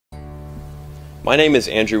My name is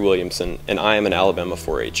Andrew Williamson, and I am an Alabama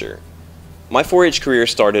 4-H'er. My 4-H career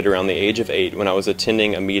started around the age of 8 when I was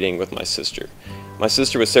attending a meeting with my sister. My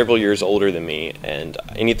sister was several years older than me, and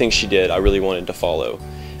anything she did I really wanted to follow.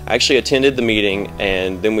 I actually attended the meeting,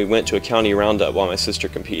 and then we went to a county roundup while my sister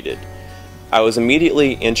competed. I was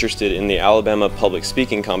immediately interested in the Alabama public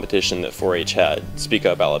speaking competition that 4-H had, Speak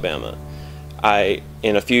Up Alabama. I,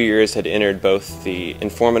 in a few years, had entered both the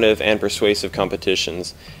informative and persuasive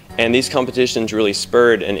competitions, and these competitions really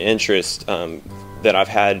spurred an interest that I've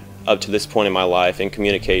had up to this point in my life in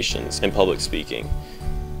communications and public speaking.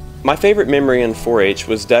 My favorite memory in 4-H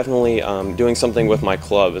was definitely doing something with my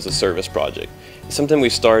club as a service project. It's something we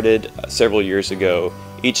started several years ago.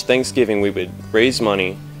 Each Thanksgiving we would raise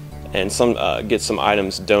money and get some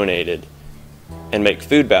items donated and make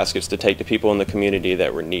food baskets to take to people in the community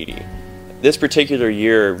that were needy. This particular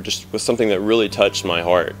year just was something that really touched my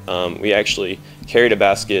heart. We actually carried a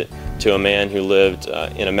basket to a man who lived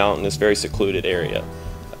in a mountainous, very secluded area.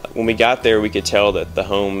 When we got there, we could tell that the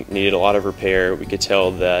home needed a lot of repair. We could tell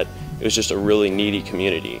that it was just a really needy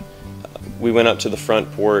community. We went up to the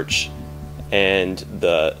front porch, and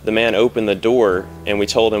the man opened the door, and we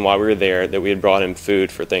told him while we were there that we had brought him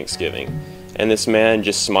food for Thanksgiving. And this man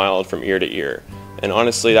just smiled from ear to ear. And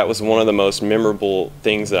honestly, that was one of the most memorable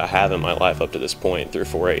things that I have in my life up to this point through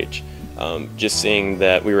 4-H. Just seeing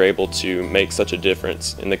that we were able to make such a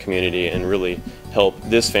difference in the community and really help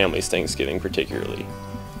this family's Thanksgiving particularly.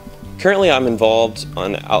 Currently, I'm involved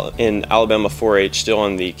in Alabama 4-H still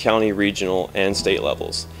on the county, regional, and state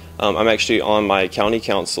levels. I'm actually on my county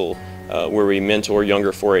council where we mentor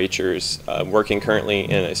younger 4-H'ers, working currently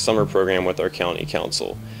in a summer program with our county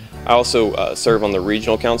council. I also serve on the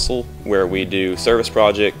regional council where we do service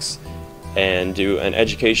projects and do an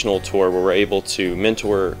educational tour where we're able to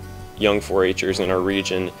mentor young 4-H'ers in our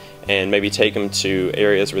region and maybe take them to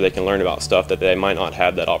areas where they can learn about stuff that they might not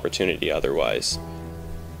have that opportunity otherwise.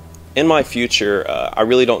 In my future, I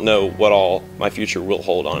really don't know what all my future will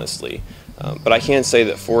hold, honestly, but I can say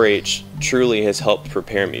that 4-H truly has helped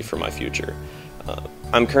prepare me for my future.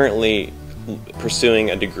 I'm currently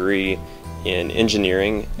pursuing a degree in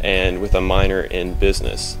engineering and with a minor in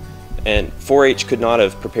business, and 4-H could not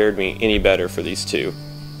have prepared me any better for these two.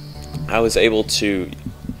 I was able to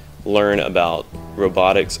learn about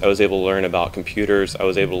robotics, I was able to learn about computers, I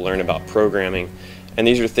was able to learn about programming, and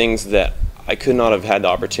these are things that I could not have had the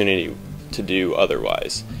opportunity to do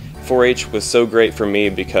otherwise. 4-H was so great for me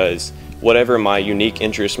because whatever my unique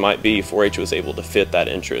interest might be, 4-H was able to fit that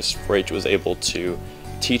interest. 4-H was able to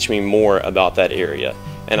teach me more about that area.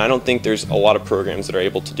 And I don't think there's a lot of programs that are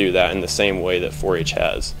able to do that in the same way that 4-H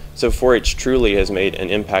has. So 4-H truly has made an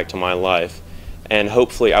impact on my life, and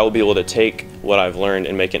hopefully I will be able to take what I've learned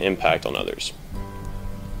and make an impact on others.